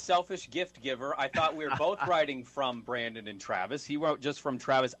 Travis is a selfish gift giver. I thought we were both writing from Brandon and Travis. He wrote just from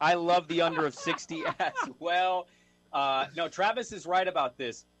Travis. I love the under of 60 as well. No, Travis is right about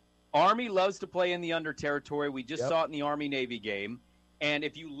this. Army loves to play in the under territory. We just saw it in the Army-Navy game. And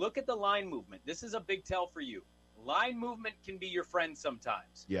if you look at the line movement, this is a big tell for you. Line movement can be your friend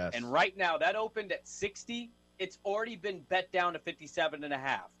sometimes. Yes. And right now, that opened at 60. It's already been bet down to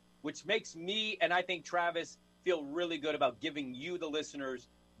 57.5, which makes me and I think Travis feel really good about giving you, the listeners,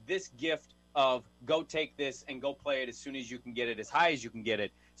 this gift of go take this and go play it as soon as you can get it, as high as you can get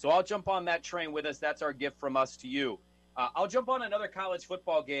it. So I'll jump on that train with us. That's our gift from us to you. I'll jump on another college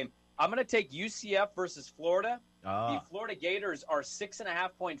football game. I'm going to take UCF versus Florida. The Florida Gators are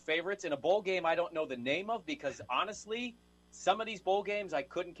 6.5-point favorites in a bowl game I don't know the name of because, honestly, some of these bowl games I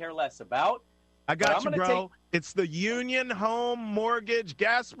couldn't care less about. I got you, bro. It's the Union Home Mortgage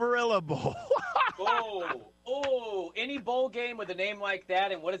Gasparilla Bowl. Any bowl game with a name like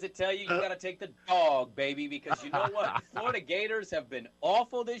that, and what does it tell you? You got to take the dog, baby, because you know what? The Florida Gators have been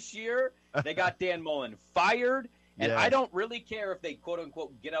awful this year. They got Dan Mullen fired, and I don't really care if they,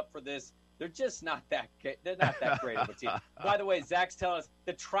 quote-unquote, get up for this. They're just not that they're not that great of a team. By the way, Zach's telling us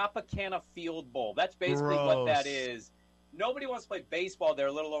the Tropicana Field Bowl. That's basically what that is. Nobody wants to play baseball there,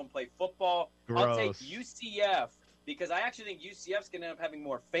 let alone play football. I'll take UCF because I actually think UCF's going to end up having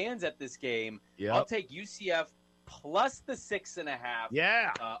more fans at this game. I'll take UCF plus the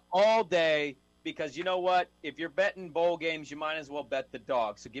 6.5 all day because you know what? If you're betting bowl games, you might as well bet the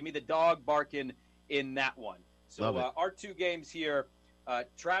dog. So give me the dog barking in that one. So our two games here,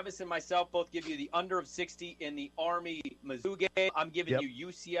 Travis and myself both give you the under of 60 in the Army-Mizzou game. I'm giving you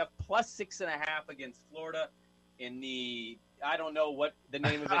UCF plus 6.5 against Florida. In the, I don't know what the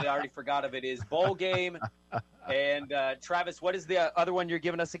name of it, I already forgot of it, is bowl game. And Travis, what is the other one you're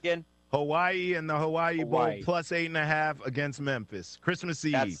giving us again? Hawaii and the Hawaii Bowl plus 8.5 against Memphis. Christmas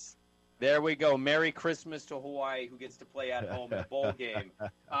Eve. There we go. Merry Christmas to Hawaii, who gets to play at home in a bowl game.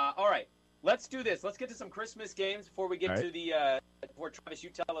 All right, let's do this. Let's get to some Christmas games before we get to the, before Travis, you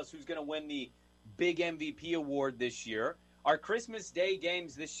tell us who's going to win the big MVP award this year. Our Christmas Day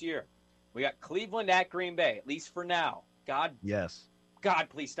games this year. We got Cleveland at Green Bay, at least for now. God,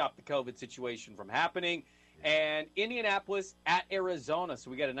 please stop the COVID situation from happening. And Indianapolis at Arizona. So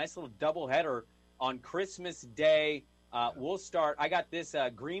we got a nice little doubleheader on Christmas Day. We'll start. I got this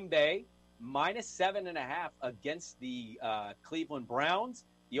Green Bay minus 7.5 against the Cleveland Browns.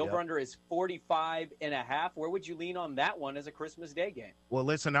 The over-under is 45.5. Where would you lean on that one as a Christmas Day game? Well,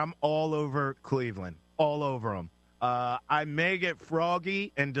 listen, I'm all over Cleveland, all over them. I may get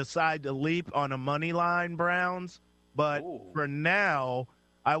froggy and decide to leap on a money line Browns, but for now,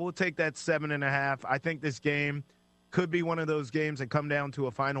 I will take that 7.5. I think this game could be one of those games that come down to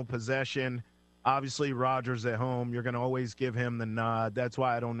a final possession. Obviously, Rodgers at home, you're going to always give him the nod. That's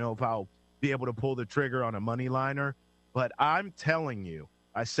why I don't know if I'll be able to pull the trigger on a money liner. But I'm telling you,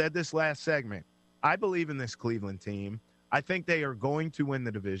 I said this last segment, I believe in this Cleveland team. I think they are going to win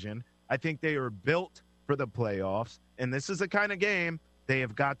the division. I think they are built for the playoffs, and this is the kind of game they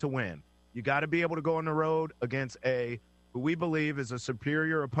have got to win. You got to be able to go on the road against who we believe is a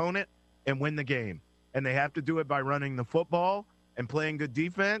superior opponent and win the game. And they have to do it by running the football and playing good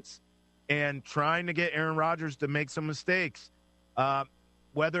defense and trying to get Aaron Rodgers to make some mistakes.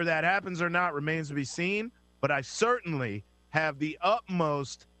 Whether that happens or not remains to be seen, but I certainly have the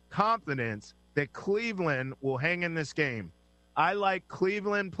utmost confidence that Cleveland will hang in this game. I like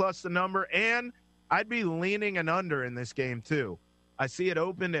Cleveland plus the number, and I'd be leaning an under in this game too. I see it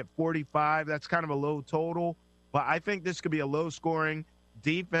opened at 45. That's kind of a low total. But I think this could be a low-scoring,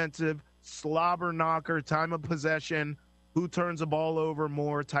 defensive, slobber knocker, time of possession, who turns the ball over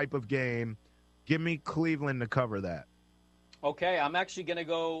more type of game. Give me Cleveland to cover that. Okay, I'm actually going to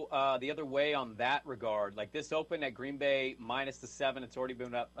go the other way on that regard. Like this opened at Green Bay minus the 7. It's already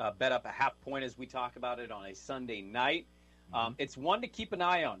been bet up a half point as we talk about it on a Sunday night. It's one to keep an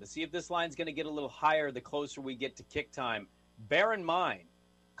eye on to see if this line's going to get a little higher the closer we get to kick time. Bear in mind,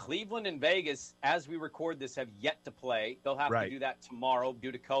 Cleveland and Vegas, as we record this, have yet to play. They'll have to do that tomorrow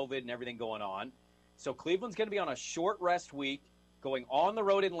due to COVID and everything going on. So Cleveland's going to be on a short rest week, going on the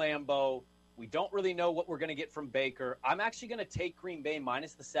road in Lambeau. We don't really know what we're going to get from Baker. I'm actually going to take Green Bay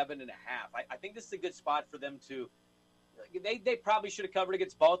minus the 7.5. I think this is a good spot for them to – they probably should have covered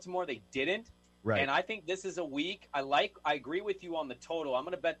against Baltimore. They didn't. Right. And I think this is a week. I agree with you on the total. I'm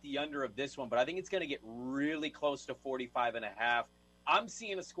going to bet the under of this one, but I think it's going to get really close to 45.5. I'm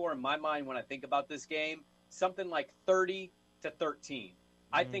seeing a score in my mind when I think about this game, something like 30-13.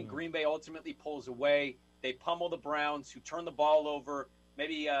 I think Green Bay ultimately pulls away. They pummel the Browns, who turn the ball over,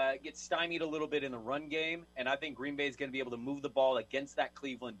 maybe get stymied a little bit in the run game, and I think Green Bay is going to be able to move the ball against that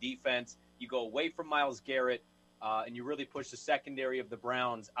Cleveland defense. You go away from Myles Garrett, and you really push the secondary of the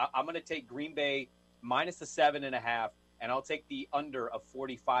Browns. I'm going to take Green Bay minus the 7.5, and I'll take the under of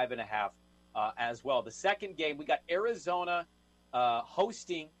 45.5 as well. The second game, we got Arizona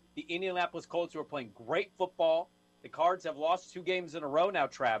hosting the Indianapolis Colts, who are playing great football. The Cards have lost 2 games in a row now,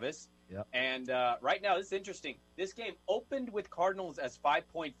 Travis. Yep. And right now, this is interesting. This game opened with Cardinals as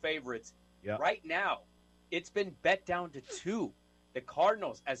 5-point favorites. Yep. Right now, it's been bet down to 2. The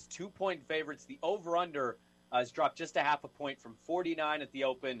Cardinals as 2-point favorites. The over-under has dropped just a half a point from 49 at the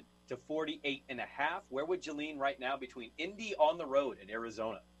open to 48.5. Where would you lean right now between Indy on the road and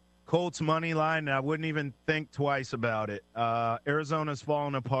Arizona? Colts money line, I wouldn't even think twice about it. Arizona's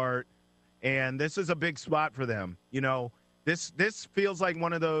falling apart, and this is a big spot for them. You know, this feels like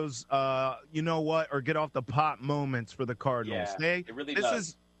one of those, you know what, or get off the pot moments for the Cardinals. Yeah, it really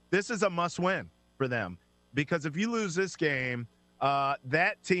does. This is a must-win for them, because if you lose this game,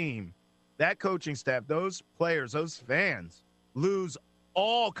 that team, that coaching staff, those players, those fans lose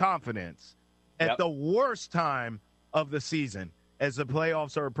all confidence at the worst time of the season as the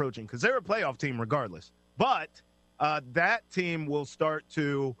playoffs are approaching, because they're a playoff team regardless. But that team will start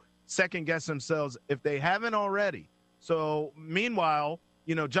to second-guess themselves if they haven't already. So, meanwhile,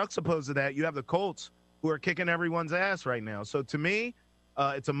 you know, juxtaposed to that, you have the Colts, who are kicking everyone's ass right now. So, to me,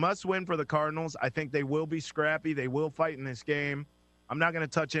 it's a must-win for the Cardinals. I think they will be scrappy. They will fight in this game. I'm not going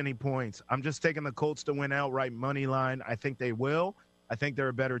to touch any points. I'm just taking the Colts to win outright money line. I think they will. I think they're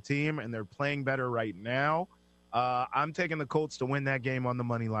a better team, and they're playing better right now. I'm taking the Colts to win that game on the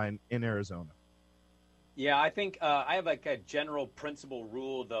money line in Arizona. Yeah, I think I have like a general principle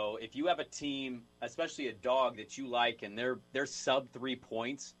rule, though. If you have a team, especially a dog that you like, and they're sub 3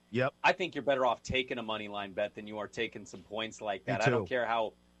 points, I think you're better off taking a money line bet than you are taking some points like that. I don't care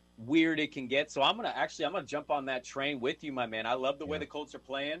how weird it can get. So I'm gonna jump on that train with you, my man. I love the way the Colts are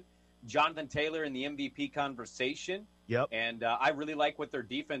playing. Jonathan Taylor in the MVP conversation. And I really like what their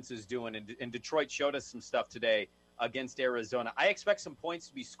defense is doing. And Detroit showed us some stuff today against Arizona. I expect some points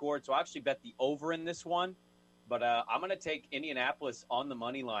to be scored, so I'll actually bet the over in this one. But I'm going to take Indianapolis on the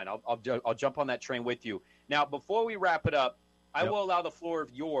money line. I'll jump on that train with you. Now, before we wrap it up, I will allow the floor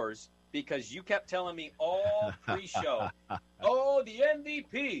of yours, because you kept telling me all pre-show, oh, the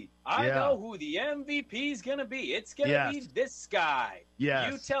MVP. I know who the MVP is going to be. It's going to be this guy.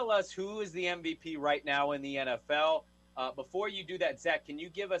 You tell us who is the MVP right now in the NFL. Before you do that, Zach, can you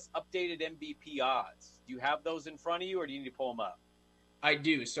give us updated MVP odds? Do you have those in front of you, or do you need to pull them up? I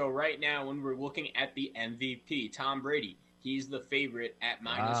do. So right now, when we're looking at the MVP, Tom Brady, he's the favorite at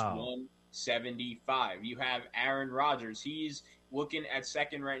minus 175. You have Aaron Rodgers. He's looking at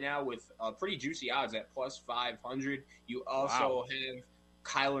second right now with pretty juicy odds at plus 500. You also have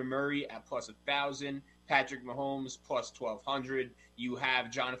Kyler Murray at plus 1,000. Patrick Mahomes plus 1,200. You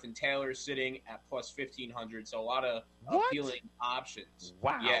have Jonathan Taylor sitting at plus 1,500. So a lot of appealing options.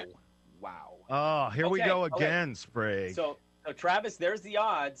 Yeah. Oh, here we go again, Sprague. So, Travis, there's the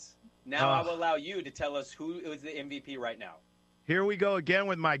odds. Now I will allow you to tell us who is the MVP right now. Here we go again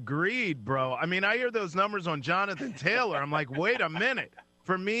with my greed, bro. I mean, I hear those numbers on Jonathan Taylor. I'm like, wait a minute.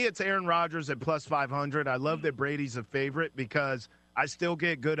 For me, it's Aaron Rodgers at plus 500. I love that Brady's a favorite, because I still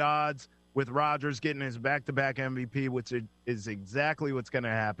get good odds with Rodgers getting his back-to-back MVP, which is exactly what's going to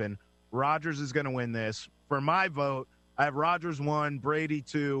happen. Rodgers is going to win this. For my vote, I have Rodgers 1, Brady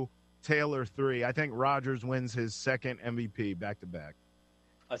 2, Taylor 3. I think Rodgers wins his second MVP back-to-back.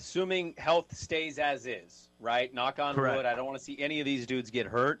 Assuming health stays as is, right? Knock on wood. I don't want to see any of these dudes get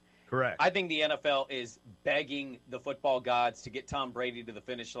hurt. Correct. I think the NFL is begging the football gods to get Tom Brady to the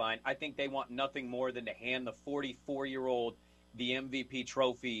finish line. I think they want nothing more than to hand the 44-year-old the MVP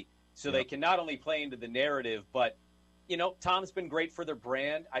trophy so they can not only play into the narrative, but, Tom's been great for their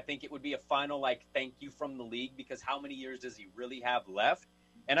brand. I think it would be a final, thank you from the league, because how many years does he really have left?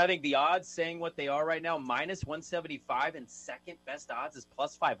 And I think the odds saying what they are right now, minus 175, and second best odds is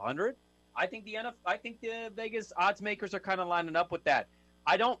plus 500. I think the Vegas odds makers are kind of lining up with that.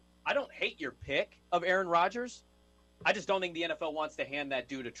 I don't hate your pick of Aaron Rodgers. I just don't think the NFL wants to hand that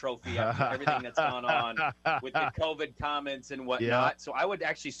dude a trophy after everything that's gone on with the COVID comments and whatnot. Yeah. So I would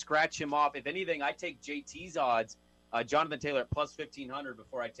actually scratch him off. If anything, I take JT's odds, Jonathan Taylor at plus 1,500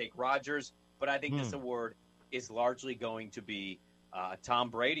 before I take Rodgers. But I think this award is largely going to be Tom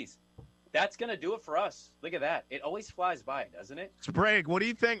Brady's. That's going to do it for us. Look at that. It always flies by, doesn't it? Sprague, what do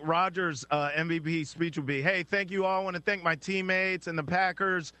you think Rodgers' MVP speech would be? Hey, thank you all. I want to thank my teammates and the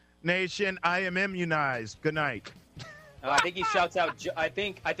Packers Nation. I am immunized. Good night. I think he shouts out. I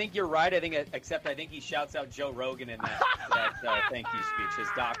think you're right. I think he shouts out Joe Rogan in that thank you speech. His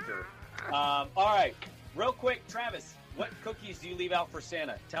doctor. All right, real quick, Travis. What cookies do you leave out for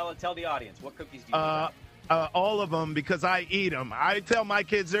Santa? Tell the audience. What cookies do you leave out? All of them, because I eat them. I tell my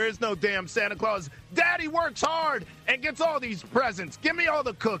kids there is no damn Santa Claus. Daddy works hard and gets all these presents. Give me all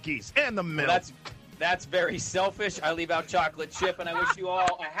the cookies and the milk. Well, that's very selfish. I leave out chocolate chip, and I wish you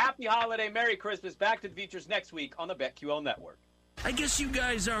all a happy holiday, Merry Christmas. Back to the Futures next week on the BetQL Network. I guess you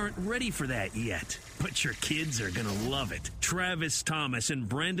guys aren't ready for that yet, but your kids are going to love it. Travis Thomas and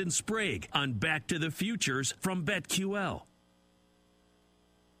Brandon Sprague on Back to the Futures from BetQL.